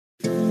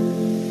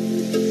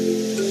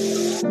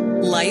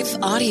Life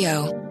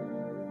Audio.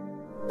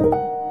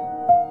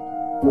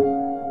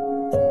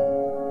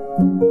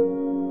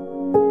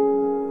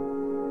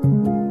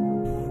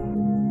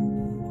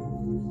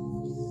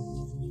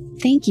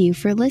 Thank you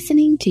for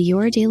listening to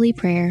Your Daily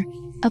Prayer,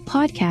 a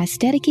podcast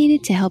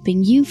dedicated to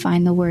helping you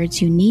find the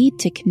words you need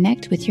to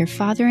connect with your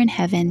Father in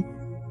heaven.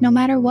 No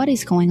matter what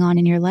is going on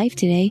in your life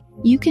today,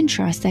 you can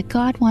trust that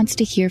God wants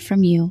to hear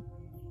from you.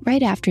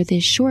 Right after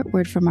this short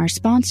word from our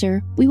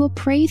sponsor, we will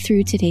pray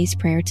through today's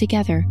prayer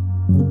together.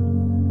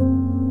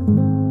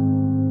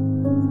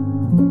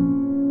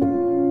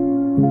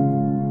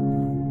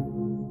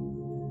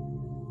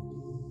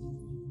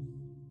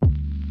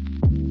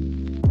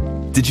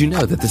 Did you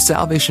know that the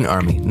Salvation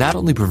Army not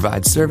only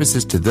provides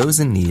services to those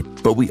in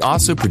need, but we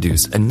also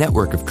produce a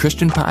network of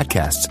Christian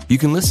podcasts you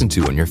can listen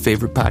to on your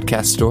favorite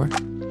podcast store?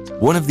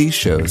 One of these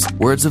shows,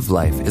 Words of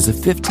Life, is a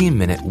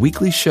 15-minute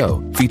weekly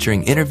show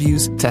featuring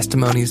interviews,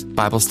 testimonies,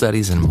 Bible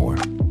studies, and more.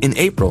 In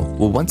April,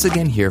 we'll once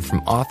again hear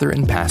from author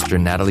and pastor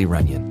Natalie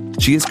Runyon.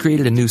 She has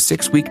created a new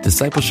 6-week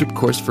discipleship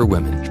course for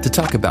women to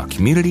talk about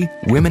community,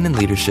 women in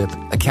leadership,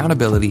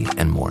 accountability,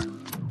 and more.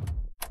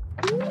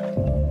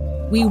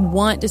 We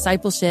want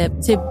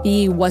discipleship to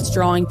be what's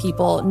drawing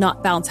people,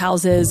 not bounce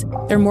houses.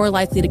 They're more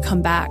likely to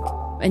come back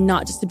and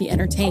not just to be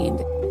entertained.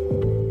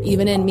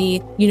 Even in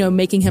me,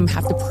 making him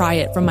have to pry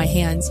it from my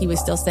hands, he was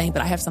still saying,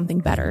 but I have something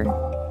better.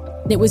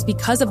 And it was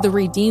because of the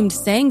redeemed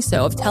saying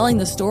so, of telling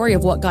the story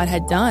of what God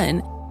had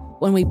done.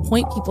 When we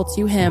point people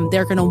to him,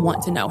 they're going to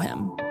want to know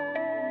him.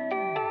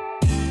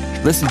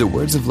 Listen to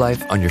Words of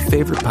Life on your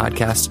favorite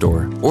podcast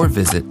store or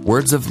visit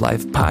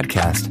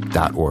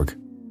wordsoflifepodcast.org.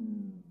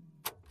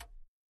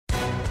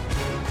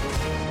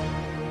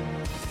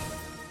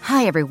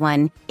 Hi,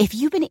 everyone. If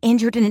you've been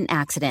injured in an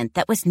accident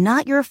that was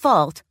not your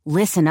fault,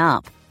 listen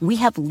up. We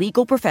have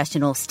legal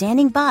professionals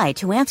standing by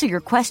to answer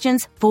your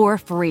questions for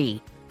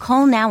free.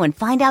 Call now and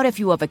find out if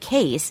you have a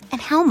case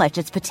and how much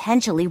it's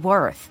potentially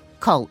worth.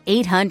 Call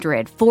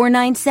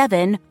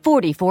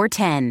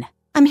 800-497-4410.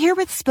 I'm here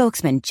with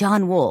spokesman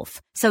John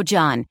Wolf. So,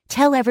 John,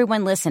 tell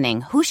everyone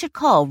listening who should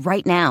call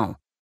right now.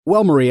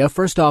 Well, Maria,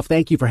 first off,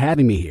 thank you for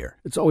having me here.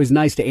 It's always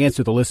nice to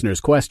answer the listeners'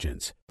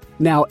 questions.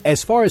 Now,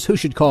 as far as who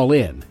should call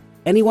in,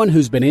 anyone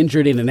who's been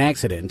injured in an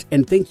accident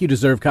and think you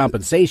deserve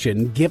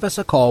compensation, give us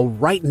a call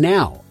right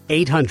now.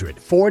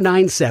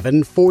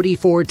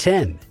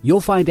 800-497-4410. You'll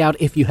find out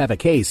if you have a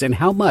case and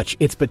how much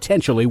it's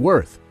potentially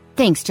worth.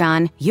 Thanks,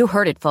 John. You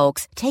heard it,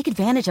 folks. Take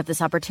advantage of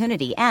this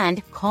opportunity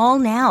and call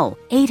now.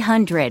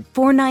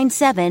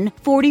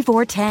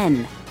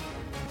 800-497-4410.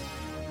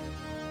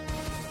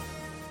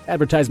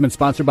 Advertisement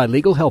sponsored by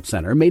Legal Help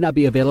Center. May not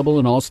be available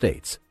in all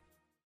states.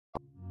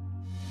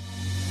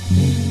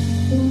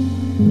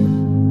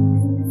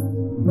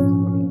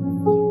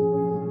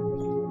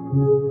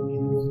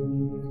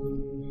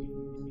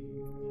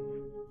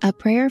 A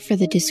Prayer for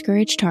the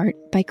Discouraged Heart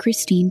by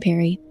Christine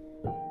Perry.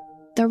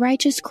 The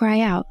righteous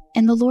cry out,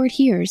 and the Lord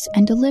hears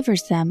and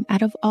delivers them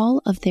out of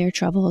all of their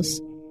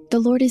troubles. The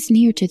Lord is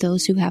near to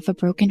those who have a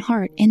broken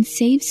heart and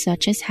saves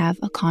such as have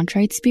a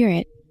contrite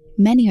spirit.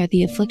 Many are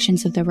the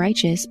afflictions of the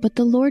righteous, but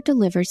the Lord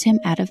delivers him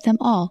out of them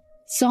all.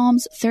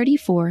 Psalms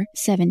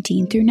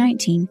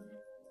 34:17-19.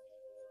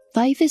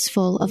 Life is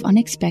full of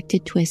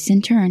unexpected twists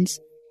and turns.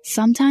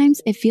 Sometimes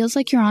it feels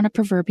like you're on a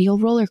proverbial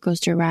roller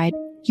coaster ride.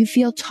 You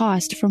feel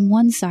tossed from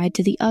one side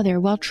to the other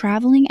while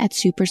traveling at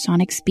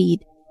supersonic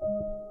speed.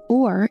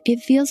 Or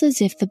it feels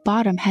as if the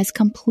bottom has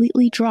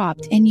completely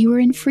dropped and you are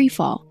in free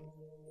fall.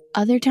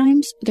 Other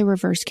times, the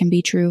reverse can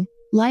be true.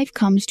 Life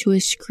comes to a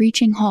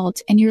screeching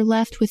halt and you're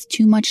left with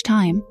too much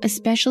time,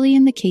 especially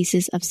in the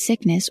cases of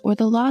sickness or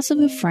the loss of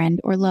a friend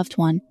or loved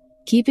one.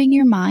 Keeping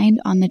your mind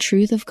on the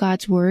truth of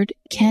God's word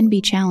can be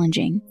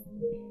challenging.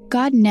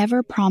 God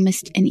never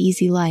promised an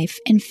easy life.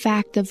 In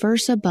fact, the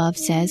verse above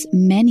says,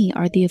 "Many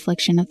are the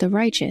affliction of the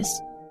righteous."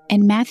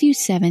 And Matthew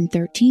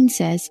 7:13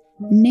 says,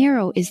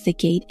 "Narrow is the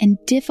gate and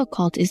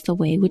difficult is the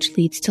way which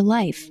leads to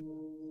life."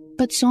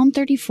 But Psalm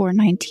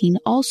 34:19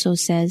 also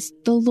says,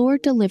 "The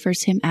Lord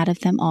delivers him out of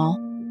them all."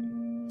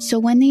 So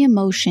when the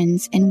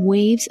emotions and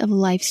waves of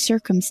life's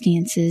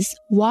circumstances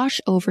wash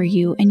over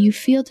you and you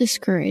feel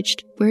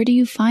discouraged, where do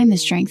you find the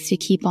strength to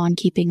keep on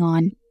keeping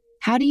on?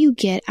 How do you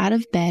get out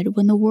of bed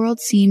when the world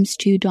seems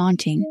too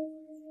daunting?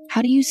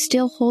 How do you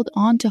still hold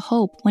on to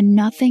hope when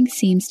nothing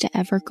seems to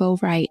ever go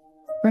right?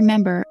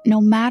 Remember, no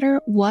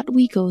matter what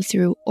we go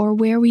through or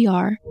where we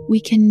are, we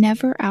can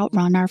never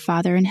outrun our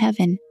Father in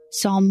heaven.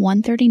 Psalm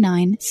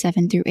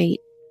 139:7-8.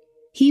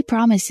 He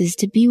promises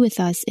to be with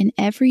us in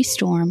every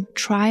storm,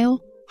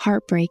 trial,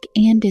 heartbreak,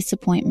 and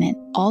disappointment.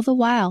 All the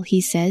while,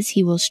 he says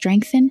he will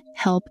strengthen,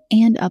 help,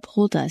 and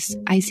uphold us.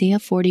 Isaiah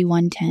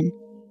 41:10.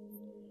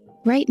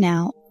 Right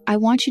now, I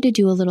want you to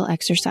do a little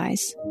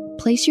exercise.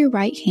 Place your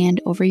right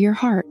hand over your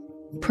heart.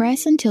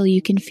 Press until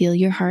you can feel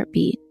your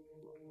heartbeat.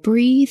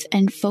 Breathe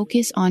and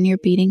focus on your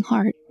beating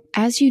heart.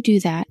 As you do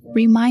that,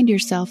 remind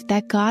yourself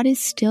that God is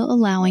still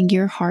allowing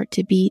your heart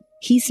to beat.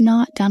 He's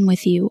not done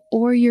with you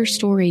or your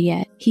story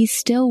yet. He's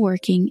still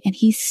working and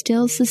He's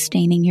still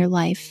sustaining your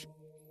life.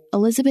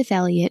 Elizabeth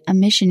Elliot, a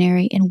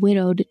missionary and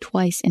widowed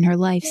twice in her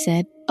life,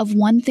 said, "Of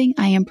one thing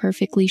I am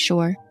perfectly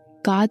sure,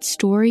 God's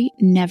story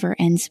never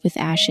ends with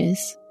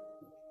ashes."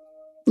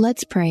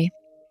 Let's pray.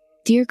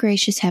 Dear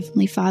gracious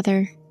Heavenly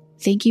Father,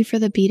 thank you for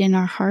the beat in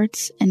our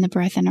hearts and the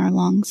breath in our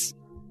lungs.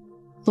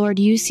 Lord,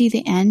 you see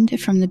the end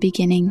from the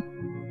beginning.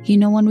 You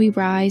know when we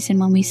rise and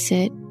when we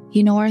sit.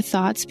 You know our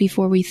thoughts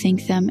before we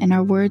think them and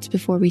our words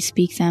before we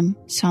speak them.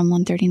 Psalm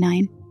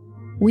 139.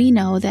 We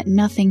know that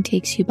nothing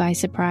takes you by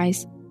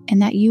surprise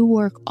and that you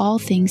work all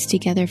things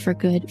together for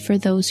good for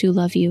those who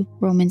love you.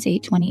 Romans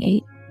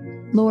 8:28.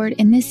 Lord,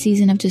 in this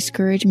season of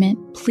discouragement,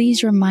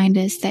 please remind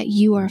us that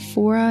you are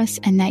for us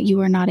and that you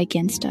are not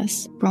against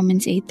us.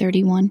 Romans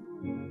 8:31.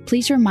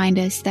 Please remind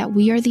us that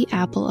we are the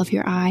apple of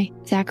your eye.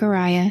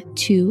 Zechariah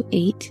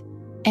 2:8.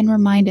 And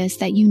remind us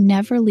that you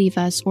never leave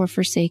us or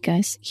forsake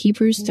us.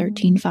 Hebrews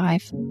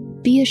 13:5.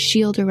 Be a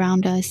shield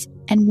around us,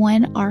 and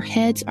when our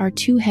heads are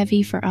too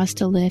heavy for us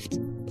to lift,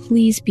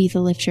 please be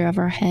the lifter of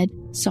our head.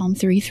 Psalm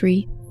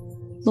 3:3.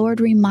 Lord,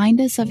 remind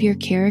us of your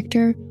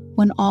character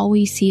when all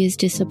we see is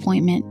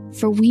disappointment,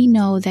 for we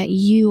know that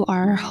you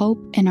are our hope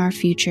and our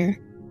future.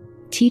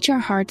 Teach our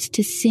hearts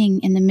to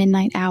sing in the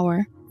midnight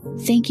hour.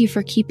 Thank you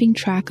for keeping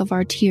track of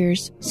our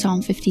tears.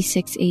 Psalm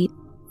 56:8.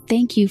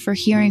 Thank you for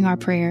hearing our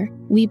prayer.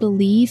 We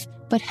believe,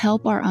 but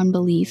help our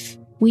unbelief.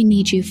 We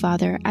need you,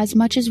 Father, as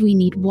much as we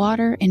need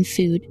water and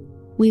food.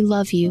 We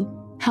love you.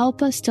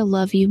 Help us to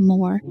love you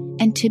more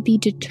and to be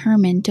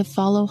determined to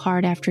follow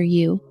hard after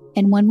you.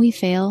 And when we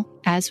fail,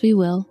 as we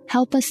will,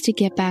 help us to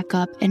get back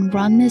up and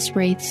run this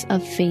race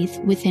of faith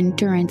with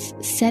endurance,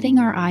 setting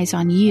our eyes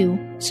on you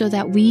so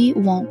that we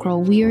won't grow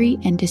weary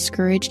and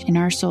discouraged in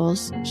our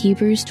souls.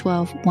 Hebrews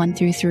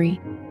 12:1-3.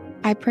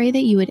 I pray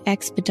that you would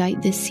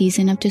expedite this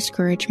season of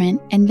discouragement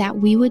and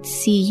that we would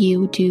see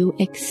you do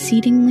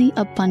exceedingly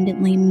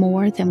abundantly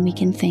more than we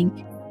can think.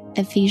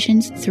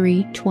 Ephesians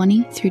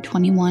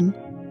 3:20-21.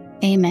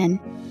 Amen.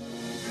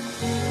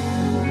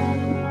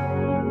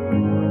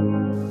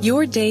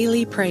 Your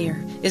Daily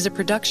Prayer is a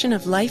production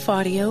of Life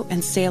Audio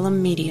and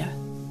Salem Media.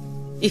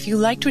 If you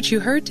liked what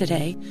you heard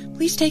today,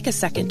 please take a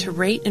second to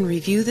rate and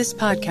review this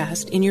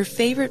podcast in your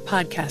favorite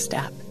podcast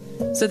app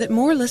so that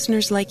more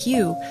listeners like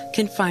you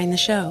can find the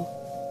show.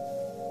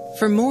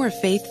 For more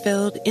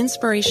faith-filled,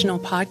 inspirational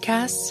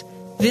podcasts,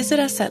 visit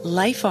us at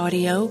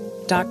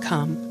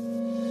lifeaudio.com.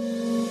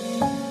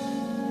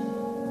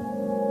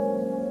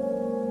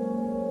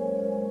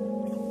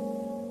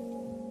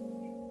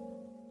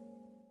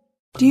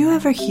 Do you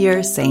ever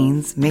hear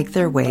sayings make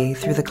their way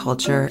through the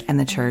culture and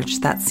the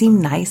church that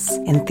seem nice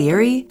in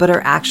theory, but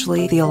are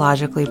actually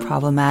theologically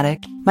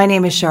problematic? My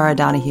name is Shara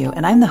Donahue,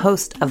 and I'm the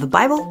host of The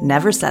Bible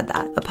Never Said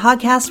That, a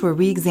podcast where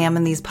we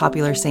examine these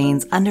popular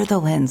sayings under the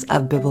lens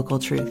of biblical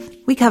truth.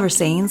 We cover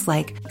sayings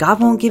like, God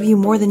won't give you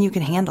more than you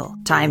can handle,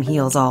 time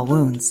heals all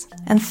wounds,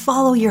 and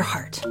follow your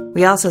heart.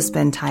 We also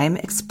spend time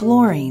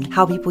exploring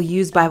how people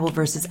use Bible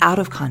verses out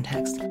of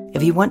context.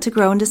 If you want to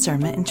grow in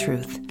discernment and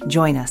truth,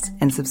 join us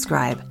and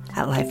subscribe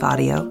at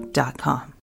lifeaudio.com.